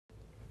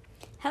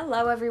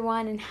Hello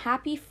everyone and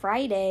happy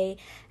Friday.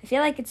 I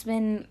feel like it's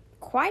been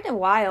quite a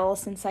while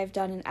since I've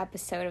done an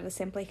episode of the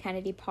Simply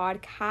Kennedy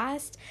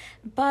podcast,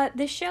 but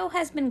this show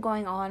has been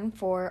going on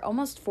for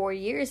almost 4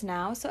 years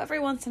now, so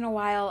every once in a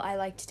while I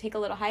like to take a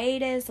little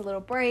hiatus, a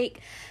little break,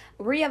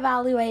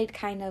 reevaluate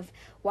kind of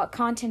what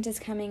content is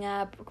coming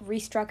up,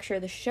 restructure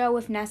the show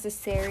if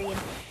necessary,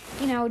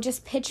 and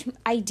just pitch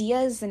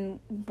ideas and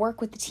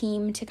work with the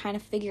team to kind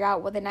of figure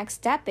out what the next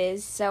step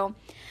is. So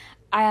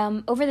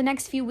over the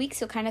next few weeks,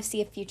 you'll kind of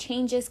see a few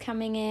changes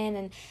coming in,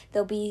 and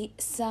there'll be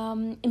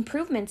some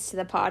improvements to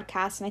the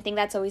podcast, and I think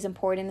that's always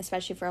important,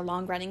 especially for a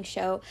long-running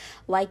show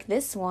like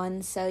this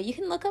one, so you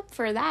can look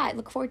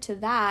forward to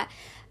that,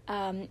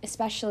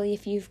 especially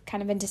if you've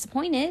kind of been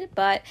disappointed,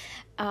 but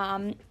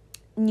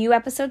new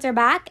episodes are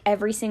back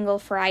every single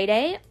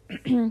Friday.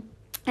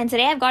 And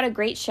today I've got a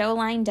great show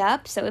lined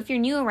up, so if you're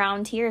new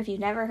around here, if you've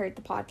never heard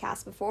the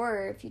podcast before,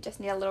 or if you just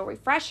need a little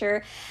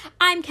refresher,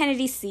 I'm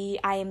Kennedy C.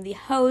 I am the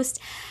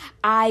host.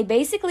 I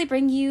basically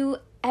bring you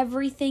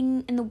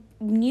everything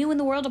new in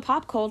the world of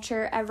pop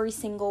culture every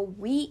single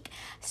week.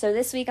 So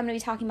this week I'm going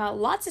to be talking about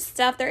lots of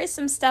stuff. There is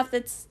some stuff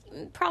that's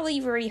probably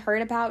you've already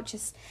heard about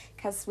just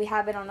because we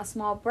have it on a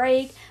small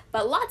break,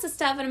 but lots of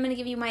stuff, and I'm going to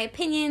give you my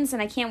opinions,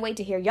 and I can't wait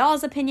to hear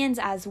y'all's opinions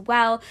as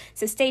well,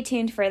 so stay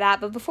tuned for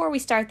that. But before we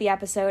start the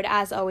episode,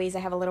 as always,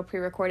 I have a little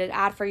pre-recorded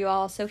ad for you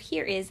all, so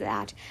here is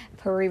that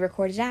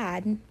pre-recorded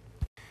ad.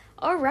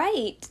 All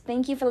right,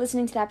 thank you for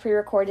listening to that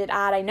pre-recorded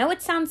ad. I know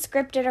it sounds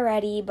scripted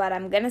already, but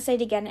I'm going to say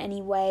it again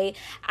anyway.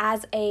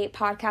 As a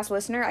podcast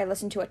listener, I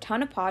listen to a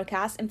ton of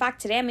podcasts. In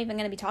fact, today I'm even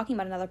going to be talking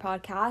about another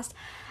podcast.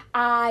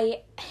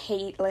 I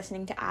hate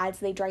listening to ads.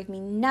 They drive me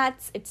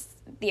nuts. It's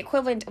the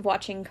equivalent of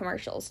watching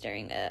commercials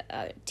during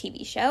a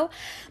TV show.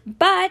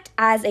 But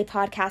as a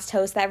podcast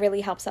host, that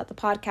really helps out the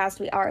podcast.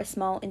 We are a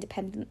small,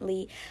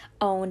 independently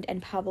owned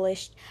and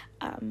published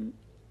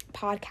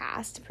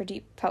podcast,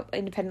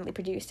 independently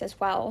produced as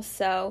well.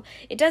 So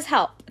it does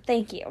help.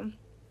 Thank you.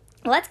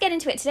 Let's get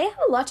into it. Today I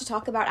have a lot to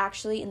talk about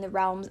actually in the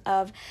realms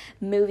of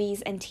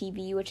movies and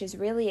TV, which is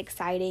really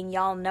exciting.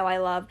 Y'all know I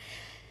love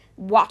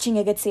watching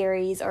a good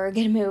series or a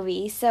good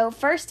movie. So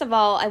first of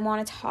all, I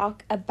want to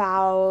talk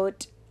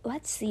about,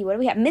 what do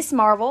we have? Miss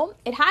Marvel.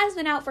 It has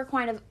been out for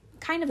kind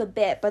of a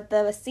bit, but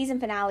the season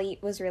finale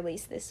was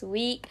released this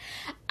week.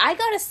 I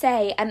gotta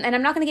say, and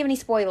I'm not going to give any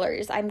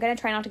spoilers. I'm going to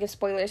try not to give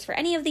spoilers for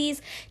any of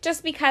these,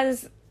 just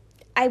because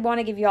I want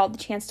to give you all the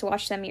chance to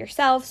watch them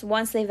yourselves.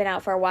 Once they've been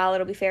out for a while,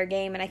 it'll be fair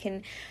game, and I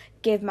can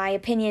give my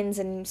opinions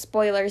and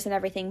spoilers and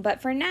everything.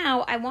 But for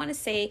now, I want to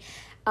say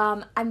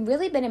I've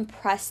really been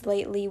impressed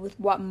lately with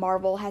what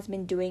Marvel has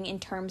been doing in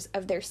terms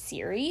of their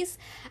series.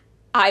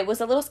 I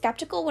was a little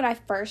skeptical when I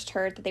first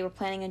heard that they were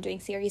planning on doing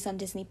series on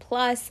Disney+.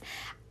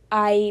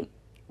 I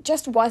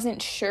just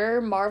wasn't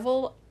sure.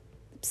 Marvel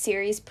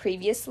series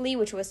previously,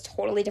 which was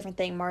totally different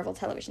thing, Marvel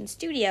Television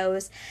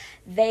Studios,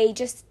 they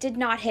just did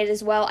not hit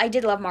as well. I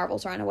did love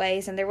Marvel's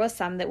Runaways, and there was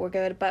some that were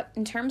good, but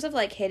in terms of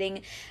like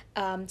hitting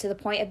to the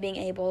point of being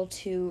able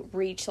to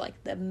reach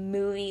like the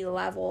movie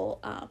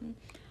level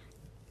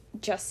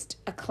just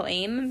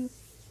acclaim,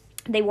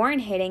 they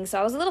weren't hitting, so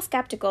I was a little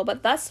skeptical,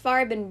 but thus far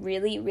I've been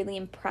really, really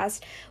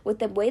impressed with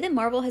the way that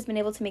Marvel has been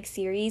able to make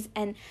series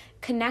and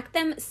connect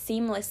them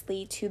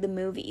seamlessly to the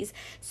movies.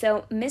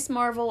 So Miss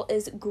Marvel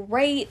is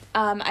great.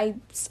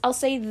 I'll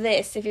say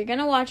this, if you're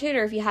gonna watch it,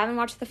 or if you haven't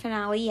watched the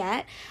finale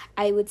yet,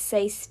 I would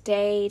say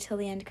stay till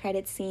the end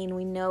credit scene.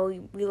 We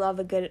know we love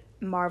a good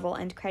Marvel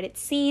end credit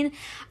scene.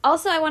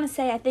 Also, I want to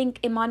say I think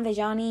Iman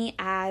Vejani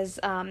as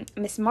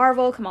Miss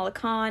Marvel, Kamala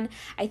Khan,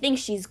 I think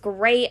she's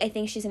great. I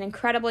think she's an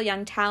incredible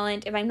young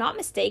talent. If I'm not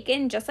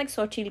mistaken, just like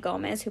Xochitl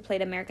Gomez, who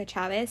played America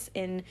Chavez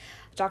in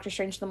Doctor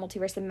Strange: The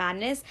Multiverse of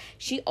Madness,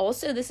 she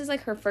also, this is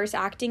like her first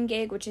acting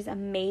gig, which is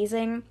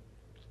amazing.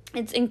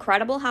 It's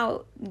incredible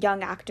how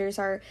young actors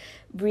are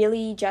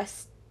really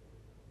just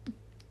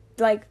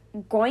like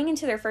going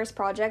into their first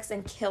projects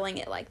and killing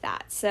it like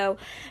that. So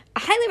I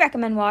highly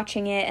recommend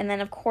watching it. And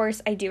then of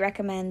course I do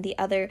recommend the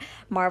other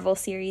Marvel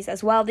series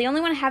as well. The only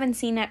one I haven't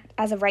seen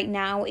as of right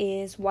now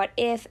is What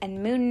If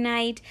and Moon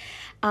Knight.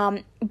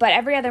 But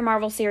every other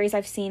Marvel series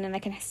I've seen, and I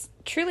can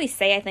truly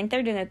say I think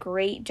they're doing a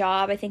great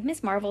job. I think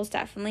Miss Marvel is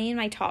definitely in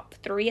my top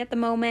 3 at the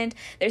moment.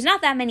 There's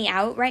not that many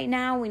out right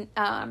now.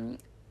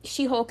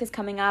 She-Hulk is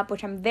coming up,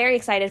 which I'm very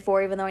excited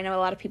for, even though I know a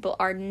lot of people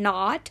are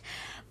not.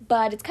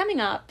 But it's coming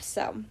up,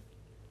 so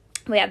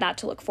we have that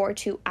to look forward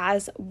to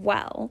as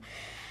well.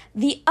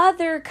 The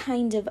other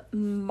kind of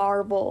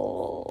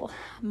Marvel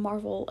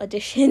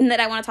edition that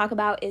I want to talk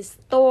about is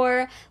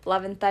Thor: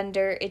 Love and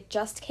Thunder. It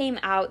just came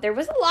out. There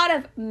was a lot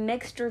of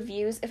mixed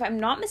reviews. If I'm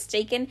not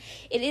mistaken,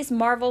 it is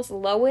Marvel's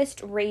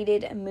lowest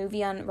rated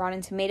movie on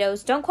Rotten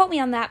Tomatoes. Don't quote me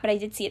on that, but I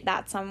did see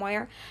that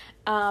somewhere.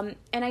 And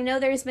I know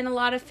there's been a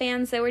lot of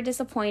fans that were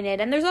disappointed,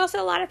 and there's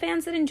also a lot of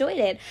fans that enjoyed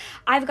it.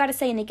 I've got to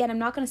say, and again, I'm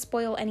not going to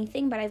spoil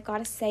anything, but I've got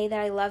to say that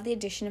I love the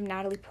addition of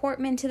Natalie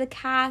Portman to the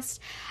cast.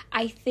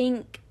 I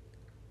think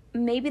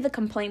maybe the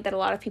complaint that a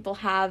lot of people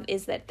have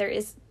is that there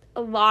is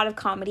a lot of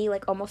comedy,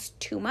 like almost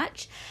too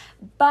much.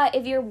 But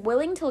if you're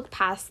willing to look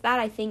past that,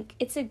 I think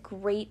it's a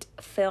great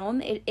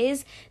film. It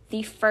is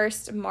the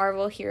first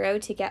Marvel hero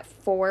to get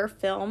 4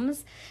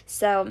 films.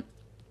 So,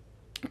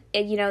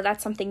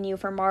 that's something new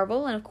for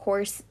Marvel. And of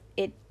course,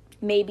 it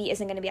maybe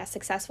isn't going to be as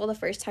successful the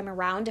first time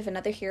around. If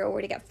another hero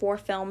were to get 4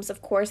 films,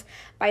 of course,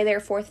 by their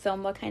 4th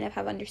film, they'll kind of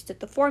have understood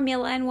the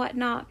formula and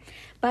whatnot.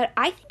 But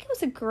I think it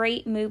was a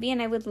great movie,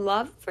 and I would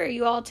love for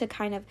you all to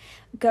kind of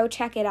go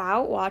check it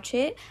out, watch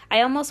it.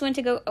 I almost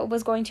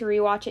was going to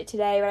rewatch it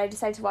today, but I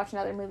decided to watch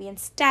another movie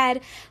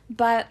instead.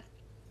 But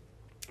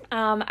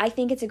I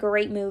think it's a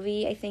great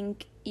movie. I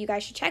think you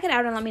guys should check it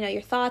out and let me know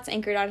your thoughts.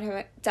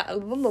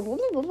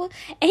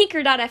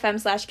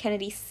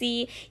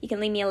 Anchor.fm/KennedyC. You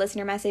can leave me a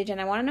listener message, and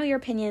I want to know your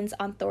opinions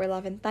on Thor: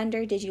 Love and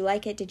Thunder. Did you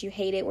like it? Did you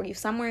hate it? Were you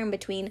somewhere in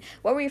between?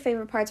 What were your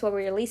favorite parts? What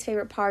were your least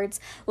favorite parts?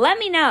 Let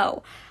me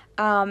know.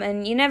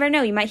 And you never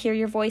know, you might hear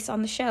your voice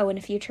on the show in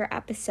a future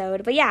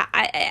episode. But yeah,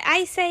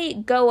 I say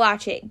go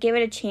watch it. Give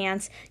it a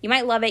chance. You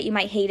might love it. You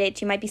might hate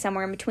it. You might be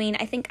somewhere in between.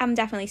 I think I'm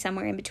definitely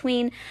somewhere in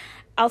between.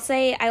 I'll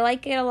say I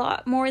like it a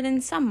lot more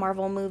than some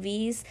Marvel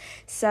movies.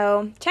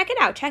 So check it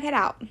out. Check it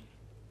out.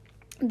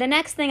 The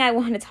next thing I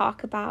want to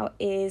talk about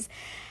is,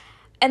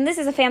 and this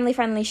is a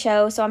family-friendly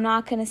show, so I'm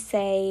not going to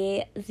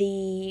say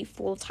the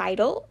full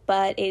title,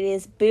 but it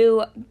is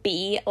Boo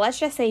B. Let's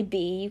just say B.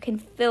 You can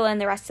fill in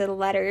the rest of the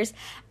letters.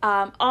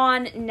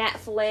 On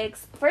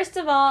Netflix. First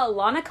of all,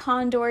 Lana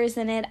Condor is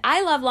in it.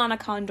 I love Lana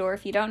Condor.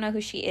 If you don't know who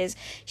she is,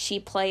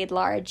 she played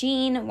Lara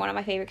Jean, one of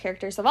my favorite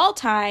characters of all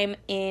time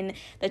in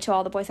the To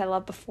All the Boys I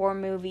Loved Before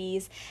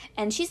movies.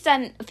 And she's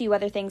done a few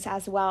other things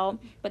as well,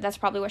 but that's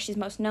probably what she's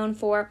most known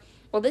for.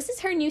 Well, this is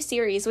her new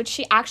series, which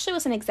she actually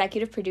was an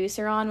executive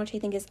producer on, which I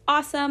think is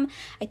awesome.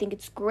 I think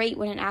it's great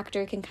when an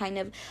actor can kind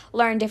of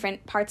learn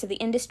different parts of the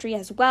industry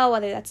as well,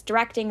 whether that's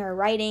directing or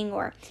writing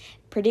or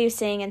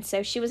producing. And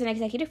so she was an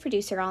executive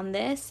producer on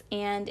this,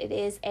 and it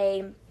is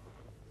a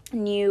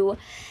new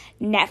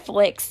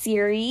Netflix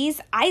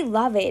series. I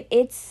love it.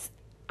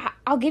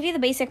 I'll give you the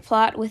basic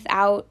plot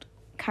without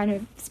kind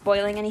of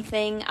spoiling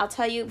anything. I'll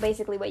tell you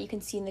basically what you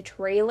can see in the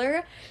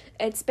trailer.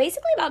 It's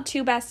basically about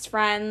 2 best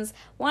friends.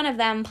 One of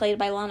them, played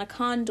by Lana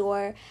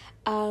Condor,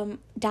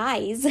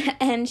 dies,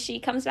 and she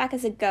comes back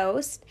as a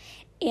ghost,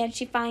 and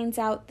she finds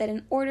out that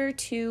in order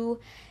to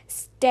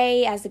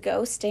stay as a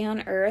ghost, stay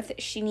on Earth,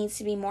 she needs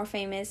to be more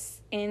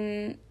famous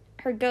in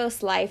her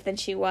ghost life than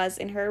she was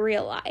in her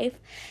real life.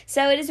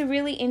 So it is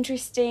really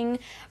interesting.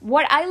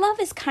 What I love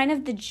is kind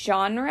of the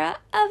genre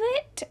of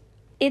it.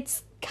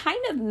 It's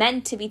kind of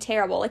meant to be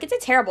terrible. Like, it's a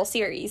terrible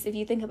series if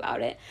you think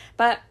about it,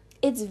 but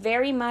it's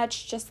very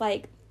much just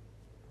like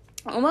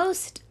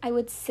almost, I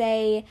would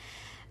say,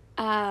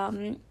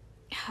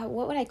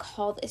 what would I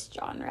call this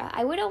genre?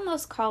 I would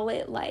almost call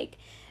it like,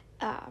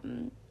 I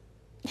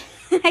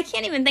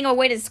can't even think of a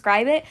way to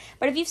describe it,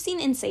 but if you've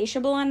seen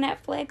Insatiable on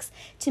Netflix,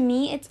 to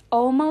me, it's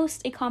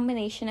almost a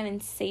combination of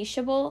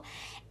Insatiable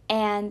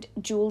and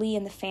Julie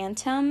and the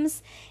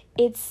Phantoms.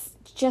 It's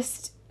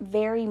just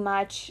very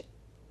much,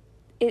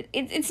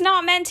 it's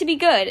not meant to be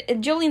good.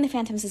 Julie and the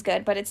Phantoms is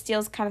good, but it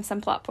steals kind of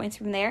some plot points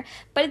from there.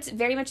 But it's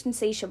very much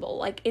Insatiable.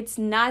 Like, it's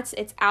nuts.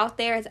 It's out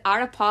there. It's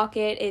out of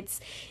pocket. It's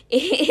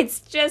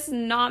just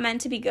not meant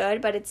to be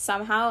good, but it's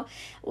somehow,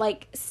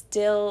 like,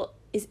 still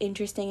is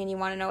interesting, and you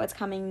want to know what's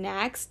coming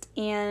next.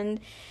 And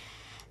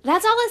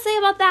that's all I say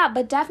about that.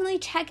 But definitely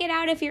check it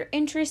out if you're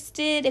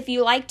interested. If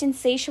you liked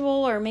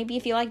Insatiable, or maybe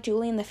if you like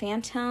Julie and the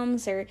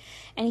Phantoms, or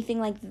anything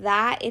like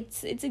that,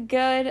 it's a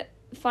good,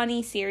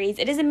 funny series.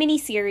 It is a mini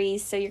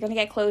series, so you're going to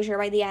get closure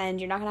by the end.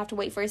 You're not going to have to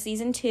wait for a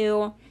season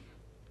 2.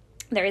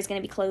 There is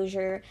going to be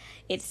closure.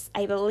 It's,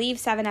 I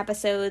believe, 8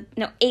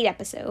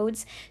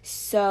 episodes.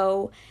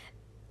 So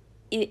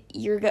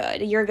you're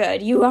good.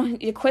 You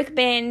won't, a quick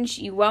binge.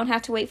 You won't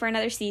have to wait for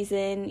another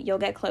season. You'll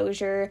get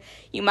closure.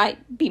 You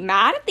might be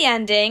mad at the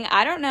ending.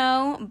 I don't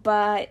know,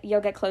 but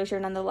you'll get closure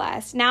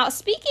nonetheless. Now,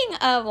 speaking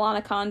of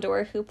Lana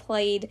Condor, who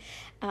played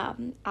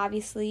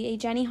obviously a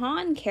Jenny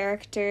Han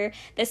character,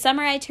 This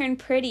Summer I Turned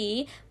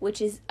Pretty,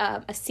 which is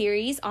a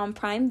series on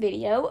Prime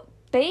Video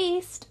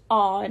based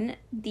on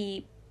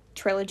the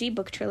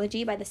book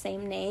trilogy by the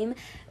same name,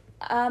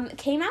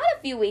 came out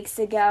a few weeks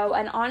ago,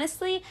 and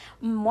honestly,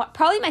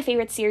 probably my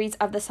favorite series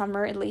of the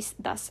summer, at least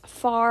thus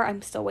far.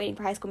 I'm still waiting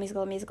for High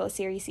School Musical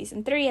series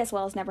season 3, as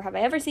well as Never Have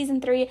I Ever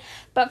season 3,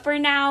 but for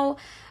now,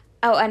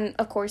 and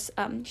of course,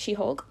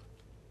 She-Hulk.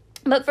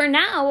 But for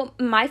now,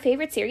 my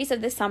favorite series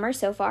of this summer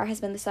so far has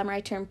been The Summer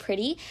I Turned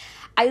Pretty.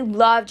 I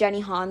love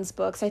Jenny Han's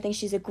books. I think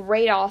she's a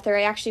great author.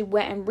 I actually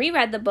went and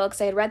reread the books.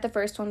 I had read the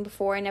first one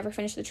before. I never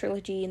finished the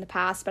trilogy in the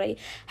past, but I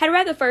had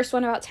read the first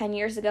one about 10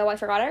 years ago. I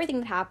forgot everything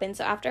that happened,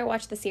 so after I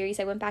watched the series,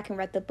 I went back and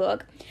read the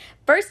book.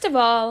 First of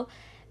all,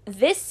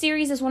 this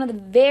series is one of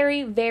the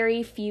very,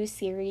 very few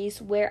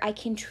series where I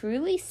can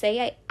truly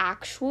say I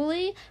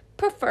actually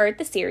preferred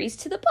the series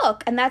to the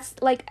book. And that's,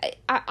 like,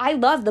 I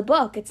love the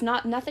book. It's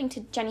nothing to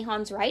Jenny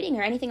Han's writing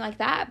or anything like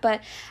that, but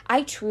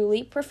I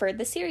truly preferred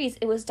the series.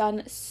 It was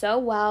done so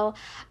well.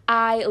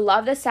 I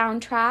love the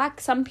soundtrack.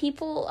 Some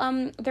people,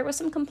 there was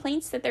some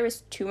complaints that there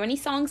was too many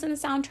songs in the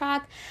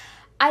soundtrack.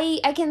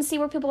 I can see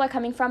where people are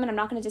coming from, and I'm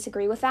not going to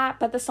disagree with that,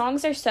 but the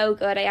songs are so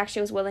good, I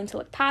actually was willing to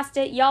look past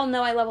it. Y'all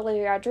know I love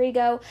Olivia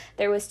Rodrigo.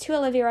 There was 2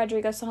 Olivia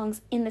Rodrigo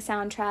songs in the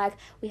soundtrack.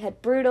 We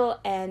had Brutal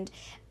and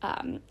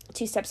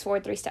 2 Steps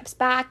Forward, 3 Steps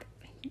Back.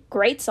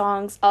 Great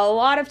songs. A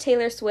lot of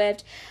Taylor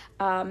Swift,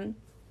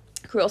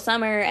 Cruel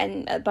Summer,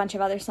 and a bunch of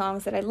other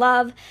songs that I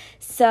love.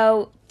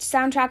 So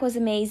soundtrack was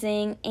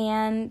amazing,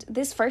 and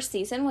this first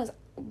season was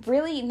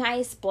really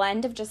nice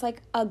blend of just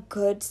like a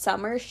good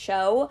summer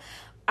show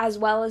as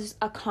well as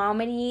a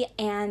comedy,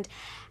 and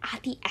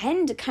at the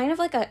end, kind of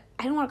like I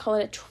don't want to call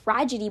it a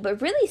tragedy,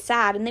 but really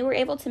sad, and they were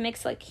able to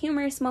mix like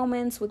humorous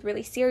moments with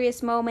really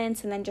serious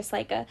moments, and then just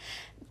like a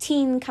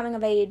teen coming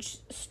of age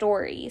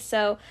story.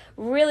 So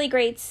really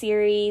great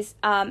series.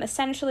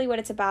 Essentially what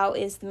it's about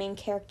is the main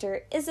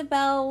character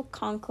Isabel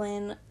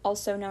Conklin,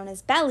 also known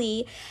as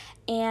Belly,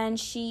 and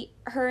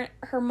her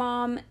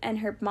mom and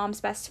her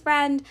mom's best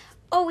friend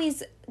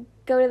always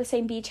go to the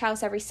same beach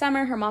house every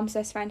summer. Her mom's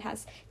best friend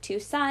has 2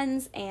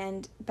 sons,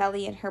 and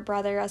Belly and her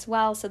brother as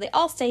well, so they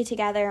all stay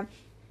together.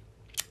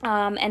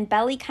 And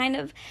Belly kind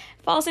of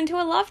falls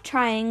into a love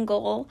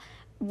triangle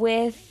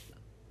with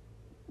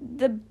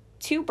the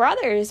 2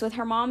 brothers, with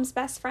her mom's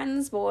best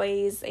friend's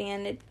boys,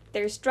 and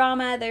there's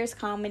drama, there's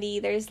comedy,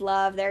 there's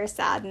love, there's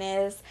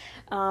sadness.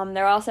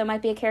 There also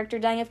might be a character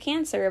dying of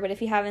cancer, but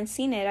if you haven't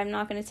seen it, I'm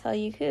not going to tell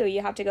you who.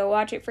 You have to go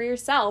watch it for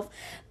yourself.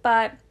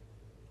 But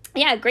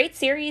yeah, great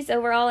series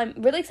overall. I'm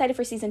really excited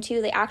for season 2.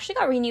 They actually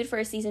got renewed for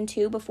a season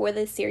 2 before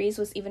the series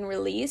was even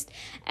released.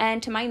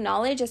 And to my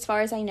knowledge, as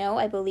far as I know,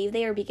 I believe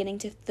they are beginning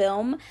to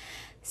film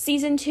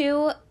season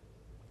 2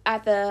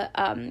 at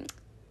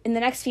in the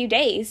next few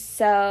days.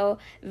 So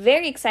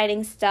very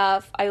exciting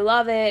stuff. I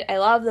love it. I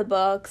love the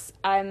books.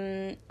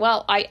 I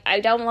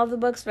don't love the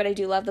books, but I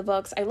do love the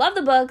books. I love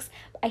the books.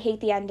 I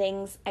hate the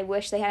endings. I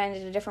wish they had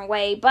ended a different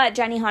way, but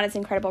Jenny Han is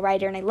an incredible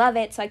writer, and I love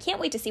it. So I can't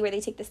wait to see where they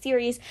take the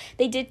series.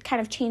 They did kind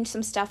of change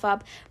some stuff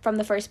up from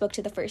the first book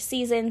to the first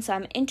season, so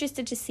I'm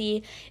interested to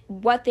see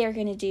what they're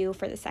going to do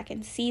for the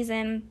second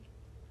season.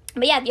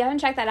 But yeah, if you haven't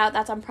checked that out,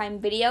 that's on Prime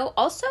Video.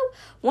 Also,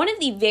 one of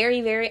the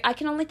I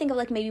can only think of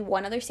like maybe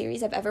one other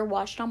series I've ever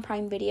watched on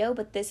Prime Video,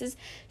 but this is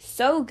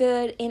so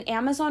good. And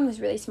Amazon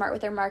was really smart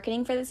with their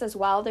marketing for this as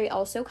well. They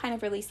also kind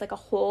of released like a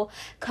whole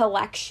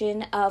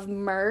collection of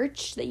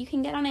merch that you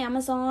can get on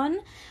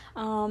Amazon.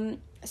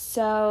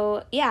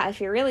 So yeah,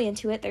 if you're really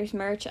into it, there's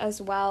merch as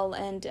well,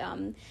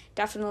 and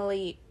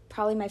definitely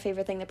probably my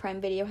favorite thing that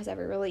Prime Video has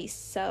ever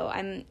released. So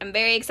I'm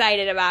very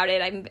excited about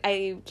it.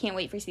 I can't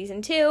wait for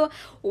season 2.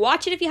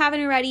 Watch it if you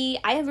haven't already.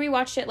 I have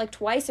rewatched it like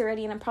twice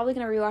already, and I'm probably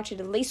going to rewatch it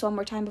at least one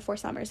more time before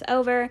summer's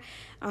over.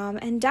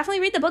 And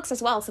definitely read the books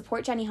as well.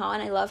 Support Jenny Han.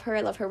 I love her.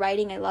 I love her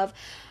writing. I love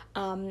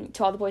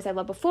To All the Boys I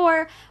Loved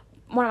Before.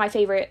 One of my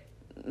favorite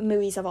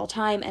movies of all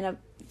time, and a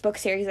book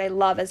series I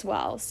love as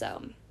well.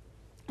 So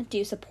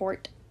do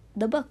support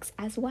the books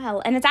as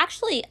well. And it's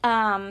actually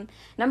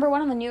number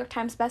 1 on the New York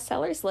Times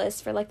bestsellers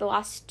list for like the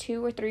last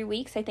 2 or 3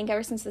 weeks, I think,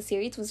 ever since the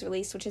series was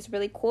released, which is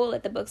really cool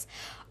that the books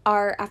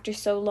are after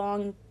so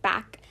long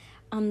back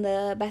on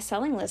the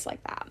best-selling list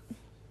like that.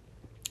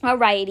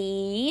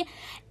 Alrighty,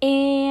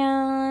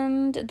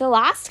 and the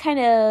last kind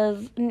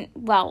of,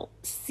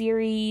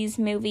 series,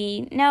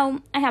 movie, no,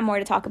 I have more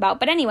to talk about,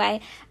 but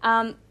anyway,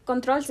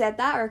 Control Z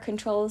or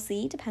Control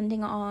Z,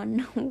 depending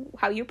on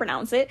how you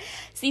pronounce it.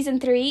 Season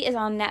 3 is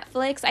on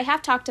Netflix. I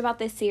have talked about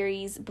this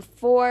series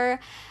before.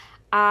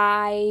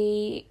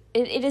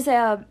 It is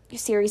a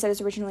series that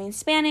is originally in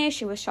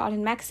Spanish. It was shot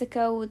in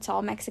Mexico. It's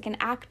all Mexican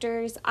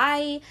actors.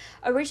 I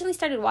originally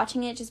started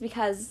watching it just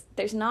because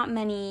there's not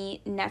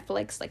many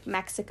Netflix like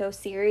Mexico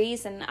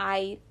series, and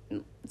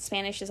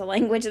Spanish is a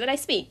language that I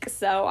speak,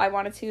 so I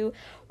wanted to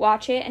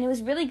watch it, and it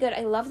was really good.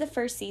 I love the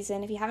first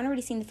season. If you haven't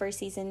already seen the first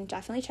season,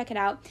 definitely check it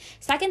out.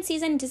 Second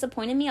season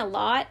disappointed me a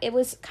lot. It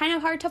was kind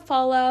of hard to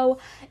follow.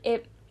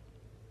 It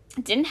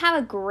didn't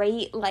have a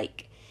great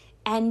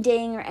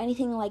ending or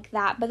anything like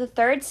that, but the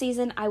third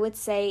season I would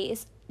say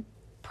is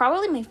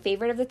probably my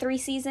favorite of the 3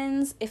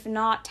 seasons, if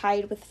not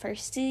tied with the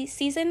first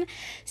season.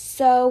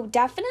 So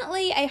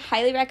definitely I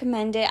highly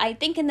recommend it. I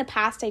think in the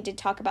past I did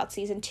talk about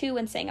season 2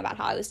 and saying about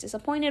how I was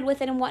disappointed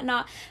with it and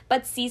whatnot,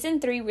 but season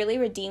 3 really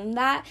redeemed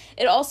that.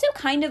 It also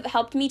kind of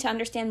helped me to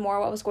understand more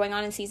what was going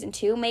on in season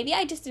 2. Maybe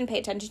I just didn't pay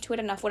attention to it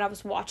enough when I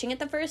was watching it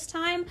the first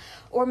time,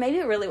 or maybe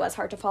it really was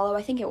hard to follow.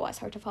 I think it was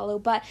hard to follow,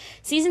 but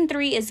season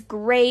 3 is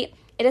great.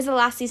 It is the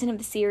last season of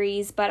the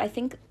series, but I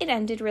think it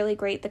ended really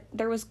great.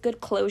 There was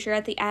good closure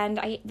at the end.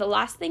 The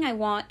last thing I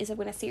want is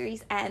when a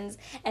series ends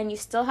and you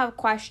still have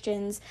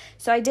questions.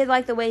 So I did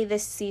like the way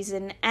this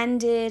season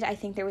ended. I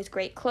think there was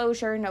great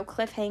closure, no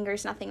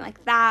cliffhangers, nothing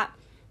like that.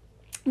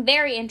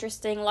 Very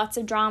interesting, lots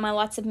of drama,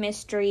 lots of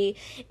mystery.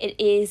 It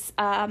is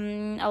a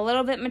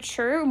little bit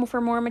mature for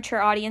more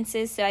mature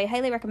audiences, so I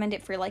highly recommend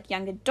it for like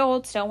young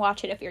adults. Don't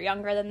watch it if you're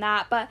younger than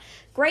that, but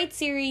great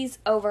series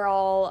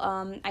overall.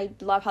 I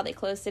love how they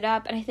closed it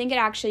up, and I think it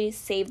actually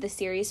saved the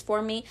series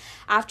for me.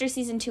 After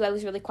season 2, I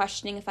was really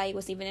questioning if I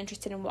was even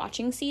interested in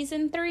watching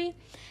season 3.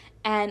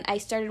 And I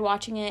started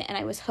watching it, and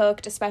I was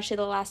hooked, especially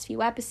the last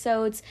few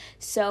episodes.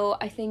 So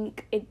I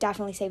think it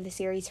definitely saved the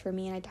series for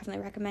me, and I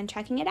definitely recommend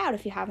checking it out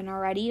if you haven't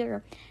already,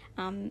 or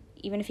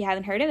even if you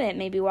haven't heard of it,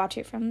 maybe watch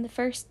it from the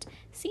first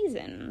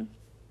season.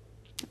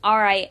 All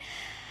right.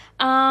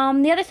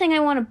 The other thing I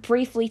want to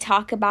briefly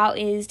talk about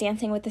is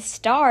Dancing with the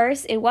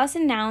Stars. It was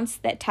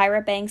announced that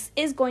Tyra Banks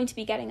is going to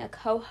be getting a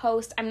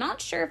co-host. I'm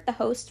not sure if the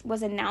host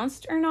was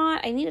announced or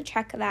not. I need to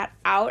check that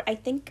out. I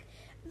think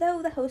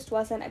though the host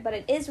wasn't, but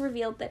it is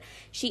revealed that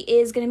she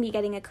is going to be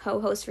getting a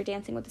co-host for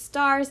Dancing with the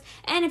Stars.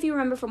 And if you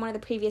remember from one of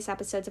the previous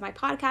episodes of my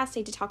podcast,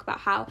 I did talk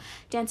about how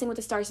Dancing with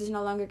the Stars is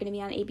no longer going to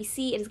be on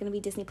ABC. It is going to be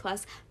Disney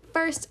Plus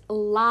first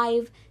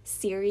live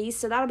series,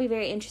 so that'll be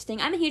very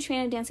interesting. I'm a huge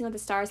fan of Dancing with the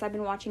Stars. I've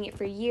been watching it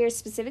for years,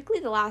 specifically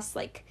the last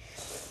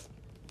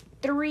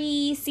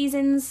 3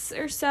 seasons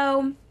or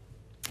so.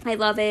 I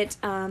love it.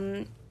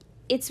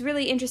 It's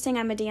really interesting.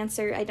 I'm a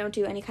dancer. I don't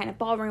do any kind of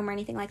ballroom or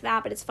anything like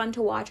that, but it's fun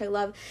to watch. I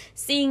love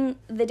seeing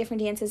the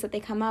different dances that they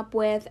come up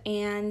with.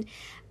 And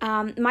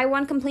my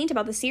one complaint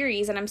about the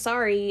series, and I'm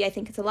sorry, I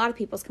think it's a lot of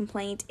people's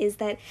complaint, is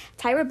that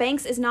Tyra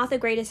Banks is not the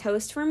greatest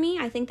host for me.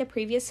 I think the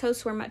previous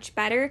hosts were much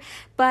better,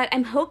 but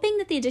I'm hoping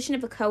that the addition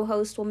of a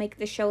co-host will make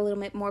the show a little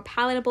bit more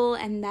palatable,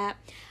 and that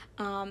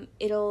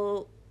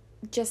it'll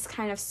just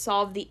kind of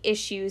solve the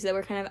issues that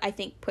were kind of, I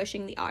think,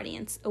 pushing the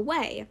audience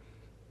away.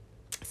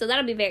 So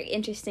that'll be very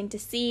interesting to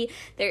see.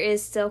 There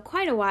is still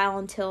quite a while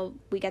until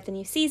we get the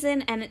new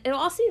season, and it'll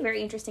also be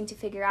very interesting to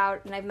figure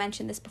out, and I've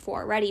mentioned this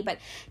before already, but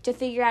to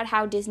figure out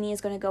how Disney is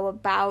going to go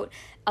about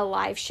a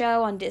live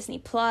show on Disney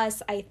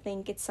Plus. I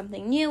think it's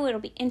something new.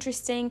 It'll be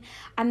interesting.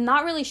 I'm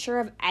not really sure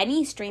of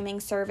any streaming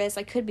service.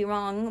 I could be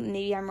wrong.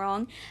 Maybe I'm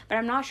wrong, but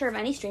I'm not sure of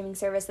any streaming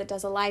service that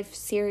does a live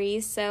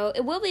series. So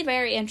it will be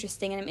very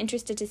interesting, and I'm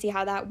interested to see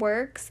how that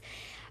works.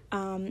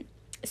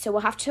 So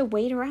we'll have to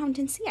wait around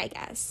and see, I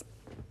guess.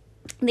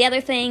 The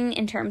other thing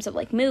in terms of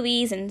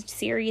movies and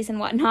series and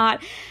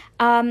whatnot,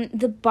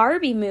 the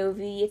Barbie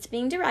movie, it's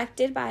being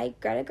directed by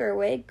Greta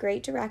Gerwig,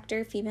 great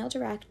director, female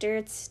director.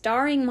 It's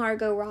starring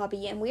Margot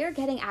Robbie, and we are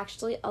getting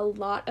actually a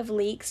lot of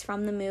leaks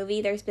from the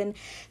movie. There's been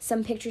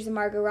some pictures of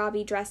Margot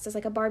Robbie dressed as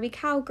a Barbie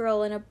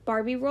cowgirl and a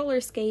Barbie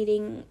roller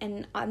skating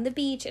and on the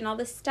beach and all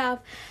this stuff.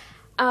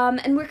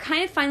 And we're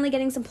kind of finally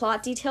getting some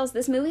plot details.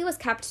 This movie was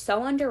kept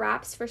so under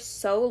wraps for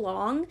so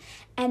long,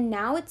 and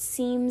now it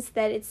seems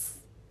that it's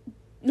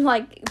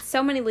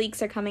so many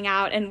leaks are coming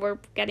out, and we're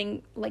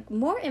getting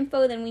more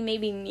info than we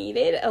maybe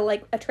needed.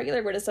 A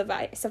trailer would have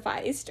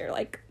sufficed, or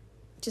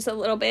just a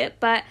little bit,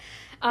 but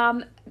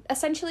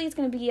essentially it's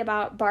going to be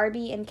about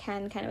Barbie and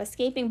Ken kind of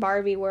escaping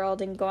Barbie world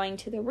and going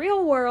to the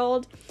real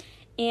world.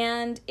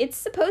 And it's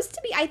supposed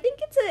to be, I think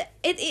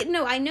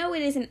I know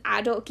it is an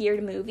adult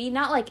geared movie,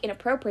 not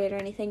inappropriate or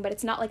anything, but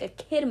it's not a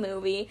kid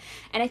movie.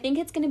 And I think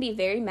it's going to be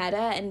very meta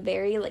and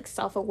very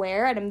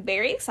self-aware, and I'm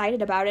very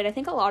excited about it. I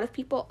think a lot of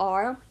people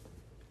are.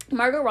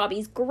 Margot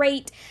Robbie's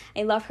great.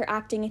 I love her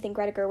acting. I think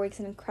Greta Gerwig's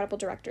an incredible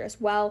director as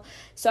well.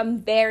 So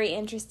I'm very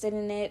interested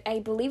in it. I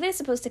believe it is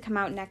supposed to come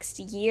out next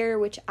year,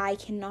 which I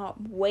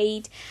cannot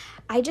wait.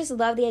 I just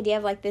love the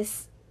idea of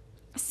this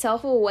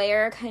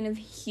self-aware, kind of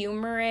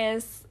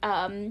humorous,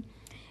 kind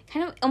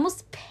of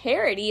almost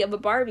parody of a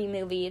Barbie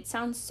movie. It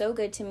sounds so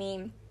good to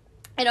me.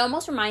 It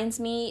almost reminds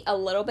me a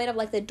little bit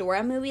of the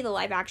Dora movie, the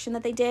live action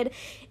that they did.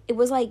 It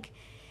was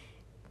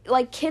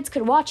kids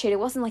could watch it. It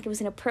wasn't it was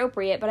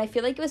inappropriate, but I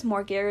feel it was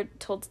more geared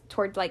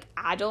toward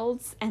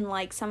adults, and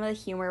some of the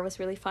humor was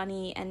really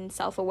funny and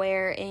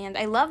self-aware, and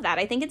I love that.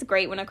 I think it's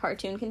great when a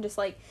cartoon can just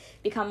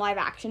become live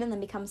action and then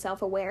become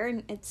self-aware,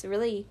 and it's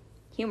really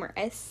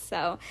humorous.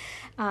 So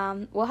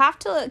we'll have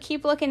to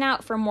keep looking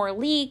out for more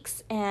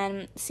leaks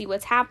and see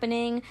what's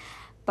happening,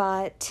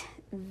 but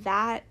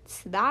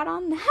that's that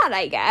on that,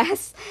 I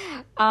guess.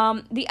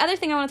 The other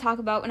thing I want to talk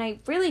about, and I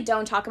really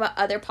don't talk about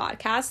other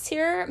podcasts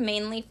here,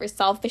 mainly for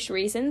selfish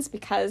reasons,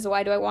 because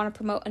why do I want to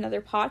promote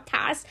another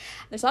podcast?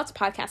 There's lots of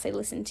podcasts I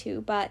listen to,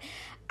 but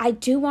I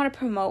do want to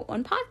promote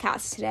one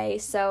podcast today.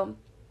 So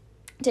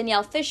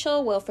Danielle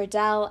Fishel, Will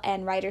Friedle,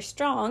 and Ryder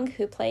Strong,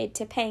 who played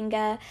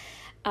Topanga,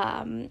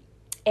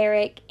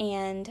 Eric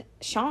and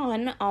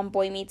Sean on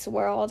Boy Meets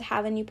World,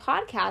 have a new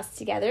podcast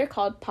together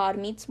called Pod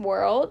Meets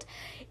World.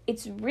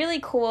 It's really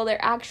cool. They've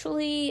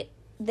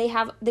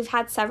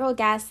had several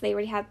guests. They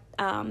already had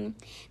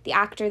the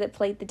actor that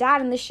played the dad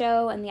in the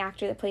show and the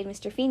actor that played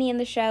Mr. Feeney in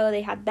the show.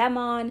 They had them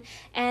on,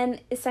 and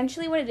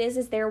essentially what it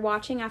is they're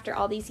watching, after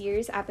all these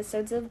years,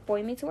 episodes of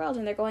Boy Meets World,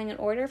 and they're going in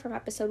order from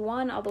episode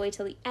 1 all the way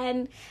till the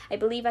end. I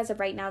believe as of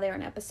right now they're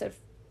on episode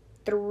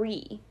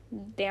 3.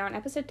 They're on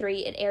episode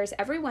 3. It airs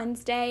every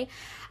Wednesday.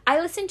 I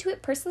listen to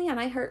it personally on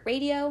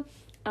iHeartRadio.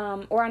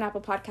 or on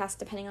Apple Podcasts,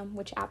 depending on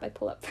which app I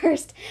pull up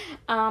first.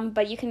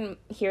 But you can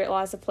hear it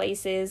lots of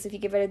places. If you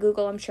give it a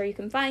Google, I'm sure you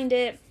can find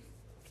it.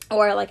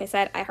 Or, like I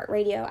said,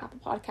 iHeartRadio, Apple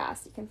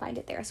Podcasts, you can find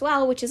it there as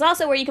well, which is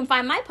also where you can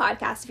find my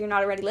podcast if you're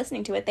not already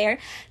listening to it there.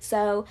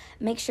 So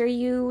make sure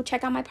you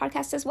check out my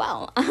podcast as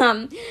well.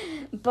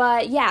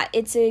 But yeah,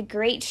 it's a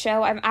great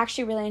show. I'm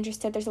actually really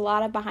interested. There's a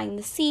lot of behind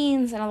the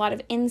scenes and a lot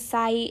of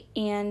insight,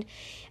 and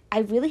I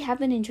really have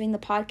been enjoying the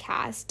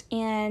podcast.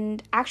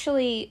 And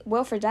actually,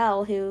 Will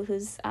Friedle,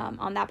 who's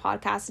on that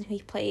podcast and who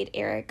he played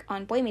Eric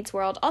on Boy Meets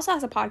World, also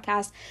has a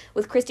podcast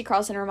with Christy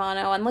Carlson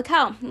Romano. And look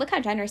how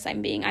generous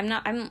I'm being. I'm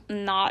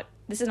not.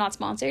 This is not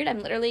sponsored. I'm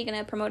literally going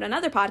to promote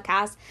another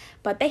podcast,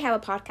 but they have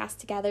a podcast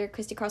together.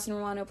 Christy Carlson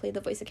Romano played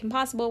the voice of Kim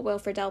Possible. Will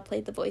Friedle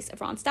played the voice of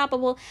Ron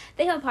Stoppable.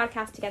 They have a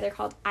podcast together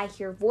called I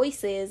Hear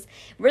Voices.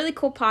 Really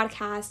cool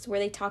podcast where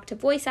they talk to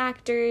voice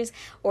actors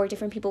or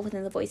different people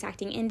within the voice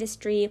acting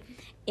industry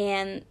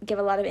and give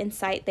a lot of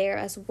insight there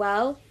as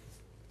well.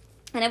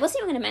 And I wasn't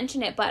even going to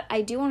mention it, but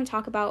I do want to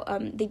talk about,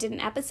 they did an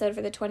episode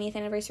for the 20th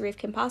anniversary of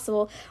Kim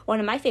Possible, one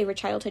of my favorite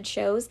childhood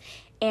shows,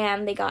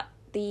 and they got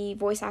the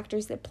voice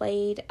actors that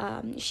played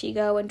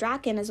Shigo and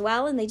Draken as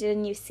well, and they did a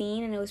new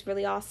scene, and it was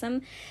really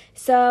awesome.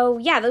 So,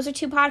 yeah, those are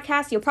two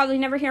podcasts. You'll probably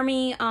never hear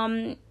me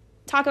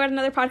talk about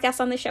another podcast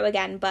on the show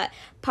again, but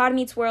Pod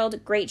Meets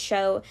World, great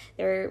show.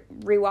 They're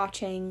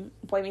rewatching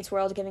Boy Meets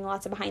World, giving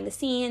lots of behind the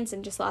scenes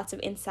and just lots of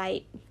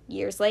insight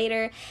years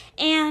later.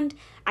 And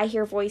I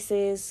Hear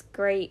Voices,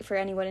 great for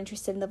anyone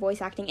interested in the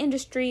voice acting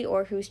industry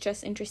or who's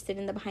just interested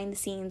in the behind the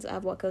scenes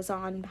of what goes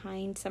on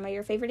behind some of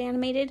your favorite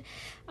animated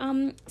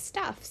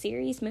stuff,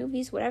 series,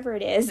 movies, whatever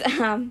it is.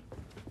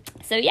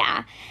 So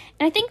yeah,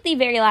 and I think the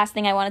very last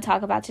thing I want to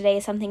talk about today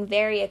is something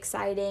very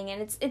exciting,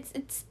 and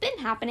it's been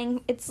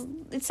happening. It's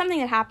something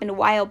that happened a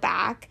while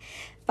back,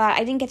 but I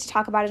didn't get to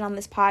talk about it on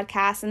this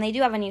podcast, and they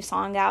do have a new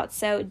song out.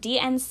 So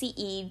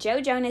DNCE, Joe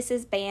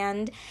Jonas's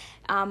band,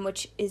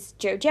 which is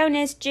Joe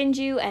Jonas,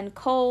 Jinju, and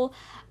Cole.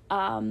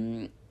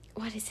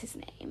 What is his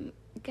name?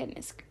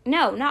 Goodness.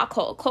 No, not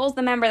Cole. Cole's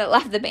the member that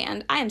left the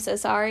band. I am so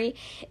sorry.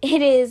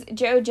 It is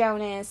Joe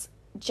Jonas,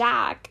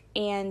 Jack,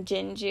 and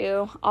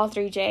Jinju, all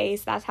three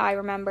J's. That's how I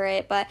remember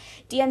it. But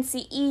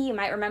DNCE, you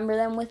might remember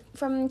them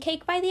from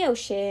Cake by the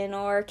Ocean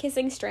or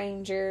Kissing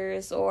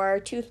Strangers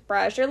or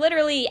Toothbrush or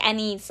literally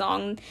any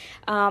song.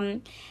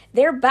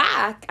 They're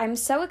back. I'm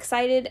so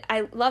excited.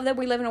 I love that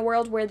we live in a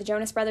world where the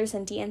Jonas Brothers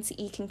and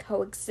DNCE can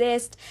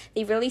coexist.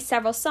 They've released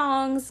several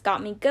songs,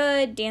 Got Me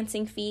Good,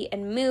 Dancing Feet,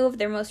 and Move.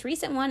 Their most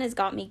recent one is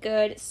Got Me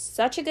Good.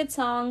 Such a good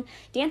song.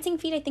 Dancing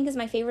Feet, I think, is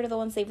my favorite of the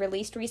ones they've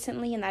released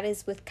recently, and that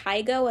is with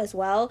Kygo as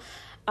well.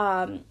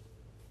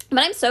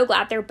 But I'm so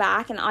glad they're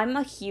back, and I'm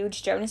a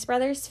huge Jonas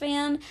Brothers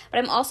fan, but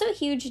I'm also a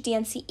huge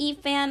DNCE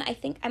fan. I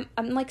think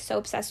I'm like so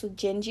obsessed with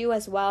Jinju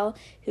as well,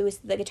 who is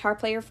the guitar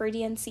player for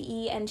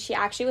DNCE, and she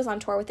actually was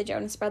on tour with the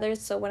Jonas Brothers,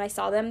 so when I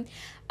saw them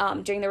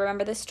during the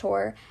Remember This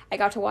tour, I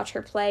got to watch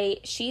her play.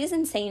 She is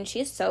insane. She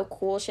is so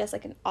cool. She has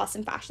like an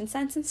awesome fashion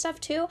sense and stuff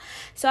too,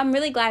 so I'm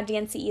really glad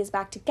DNCE is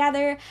back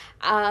together.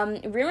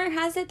 Rumor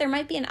has it there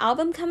might be an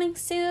album coming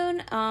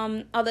soon,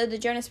 although the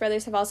Jonas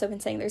Brothers have also been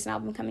saying there's an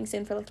album coming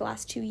soon for like the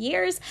last 2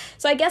 years.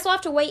 So I guess we'll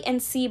have to wait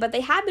and see, but they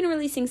have been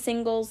releasing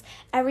singles.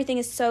 Everything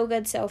is so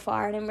good so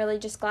far, and I'm really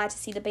just glad to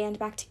see the band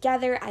back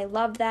together. I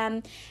love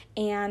them,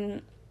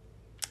 and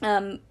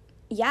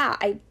yeah,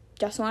 I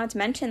just wanted to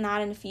mention that,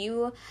 and if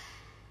you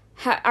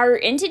are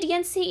into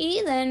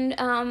DNCE, then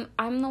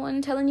I'm the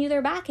one telling you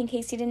they're back in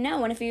case you didn't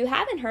know, and if you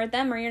haven't heard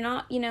them or you're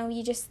not,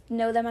 you just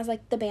know them as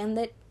like the band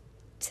that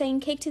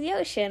sang Cake to the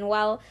Ocean,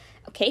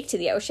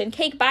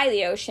 Cake by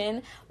the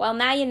Ocean. Well,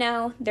 now you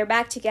know, they're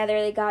back together,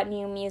 they got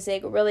new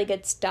music, really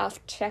good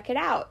stuff, check it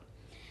out.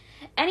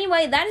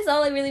 Anyway, that is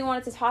all I really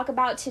wanted to talk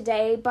about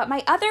today, but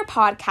my other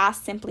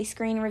podcast, Simply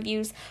Screen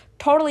Reviews,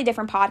 totally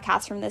different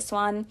podcast from this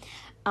one.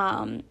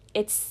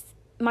 It's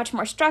much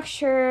more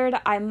structured.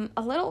 I'm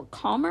a little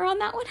calmer on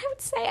that one, I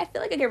would say. I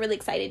feel like I get really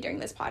excited during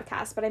this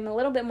podcast, but I'm a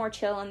little bit more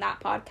chill in that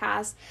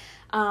podcast.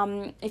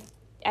 If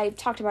I've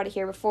talked about it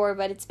here before,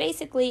 but it's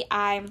basically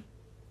I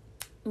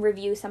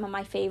review some of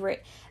my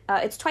favorite,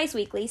 it's twice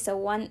weekly, so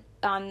one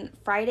on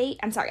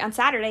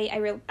Saturday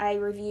I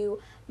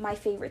review my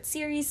favorite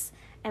series,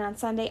 and on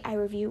Sunday I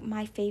review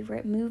my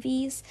favorite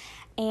movies,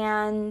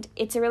 and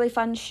it's a really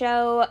fun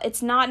show.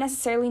 It's not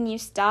necessarily new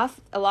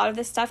stuff. A lot of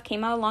this stuff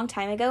came out a long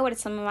time ago, but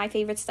it's some of my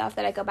favorite stuff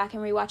that I go back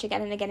and rewatch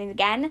again and again and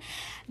again.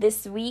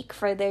 This week,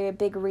 for the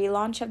big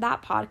relaunch of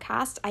that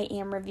podcast, I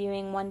am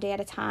reviewing One Day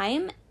at a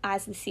Time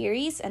as the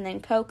series, and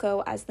then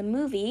Coco as the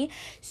movie.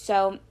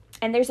 So,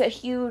 and there's a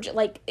huge,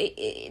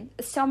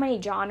 so many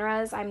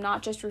genres. I'm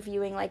not just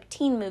reviewing,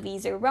 teen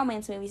movies or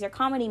romance movies or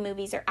comedy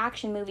movies or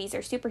action movies or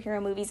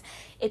superhero movies.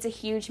 It's a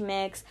huge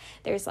mix.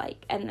 There's,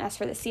 and as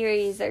for the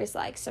series, there's,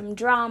 some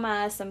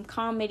drama, some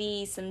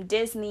comedy, some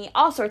Disney,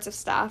 all sorts of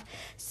stuff.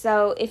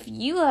 So if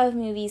you love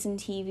movies and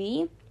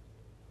TV,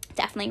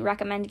 definitely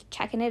recommend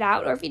checking it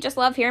out. Or if you just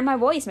love hearing my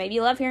voice, maybe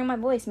you love hearing my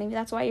voice, maybe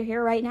that's why you're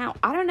here right now,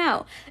 I don't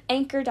know.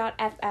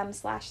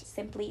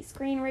 Anchor.fm/Simply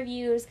Screen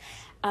Reviews.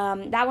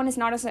 That one is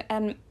not as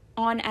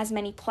on as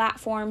many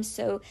platforms,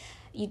 so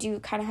you do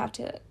kind of have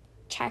to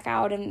check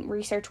out and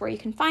research where you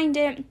can find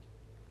it.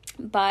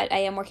 But I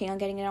am working on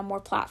getting it on more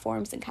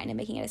platforms and kind of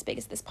making it as big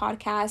as this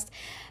podcast.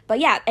 But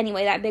yeah,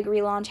 anyway, that big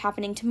relaunch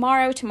happening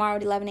tomorrow at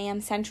 11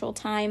 a.m. Central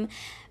Time.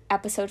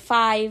 Episode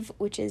 5,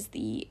 which is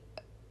the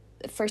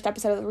first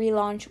episode of the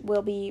relaunch,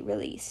 will be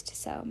released.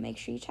 So make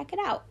sure you check it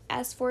out.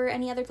 As for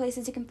any other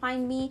places you can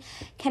find me,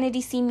 Kennedy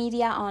C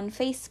Media on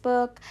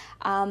Facebook.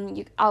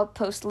 I'll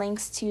post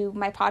links to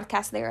my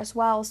podcast there as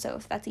well. So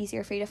if that's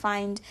easier for you to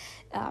find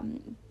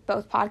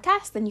both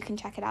podcasts, then you can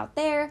check it out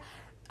there.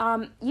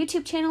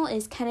 YouTube channel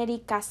is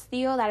Kennedy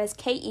Castillo. That is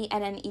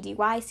KENNEDY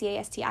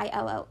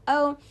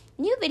CASTILLO.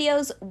 New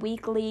videos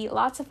weekly.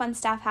 Lots of fun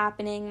stuff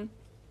happening.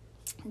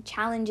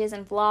 Challenges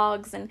and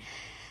vlogs and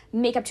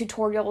makeup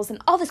tutorials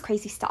and all this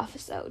crazy stuff.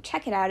 So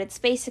check it out. It's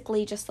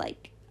basically just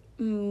like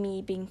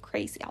me being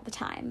crazy all the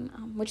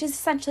time, which is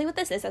essentially what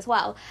this is as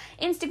well.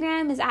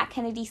 Instagram is at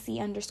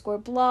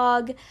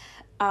KennedyC_blog.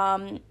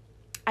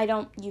 I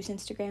don't use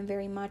Instagram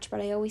very much, but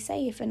I always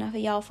say if enough of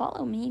y'all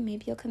follow me,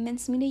 maybe you'll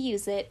convince me to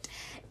use it.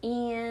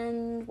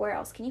 And where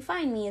else can you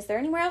find me? Is there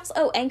anywhere else?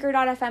 Oh,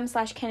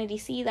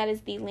 anchor.fm/KennedyC. That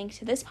is the link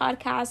to this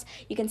podcast.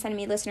 You can send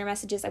me listener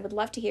messages. I would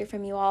love to hear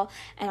from you all,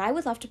 and I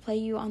would love to play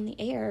you on the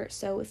air.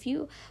 So if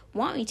you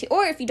want me to,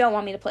 or if you don't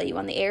want me to play you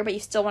on the air, but you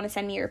still want to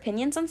send me your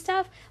opinions on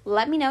stuff,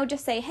 let me know.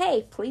 Just say,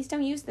 hey, please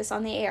don't use this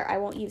on the air. I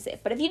won't use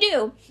it. But if you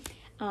do,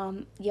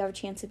 you have a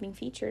chance of being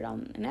featured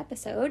on an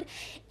episode.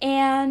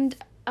 And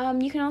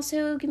you can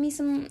also give me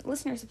some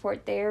listener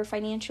support there,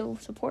 financial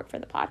support for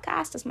the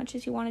podcast, as much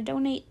as you want to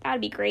donate. That would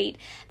be great.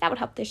 That would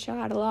help this show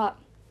out a lot.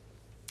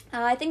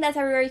 I think that's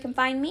everywhere you can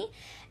find me.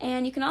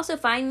 And you can also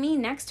find me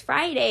next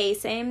Friday.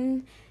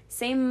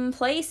 Same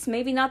place,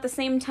 maybe not the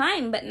same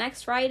time, but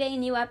next Friday,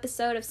 new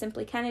episode of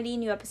Simply Kennedy.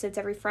 New episodes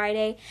every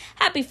Friday.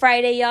 Happy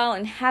Friday, y'all,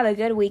 and have a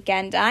good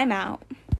weekend. I'm out.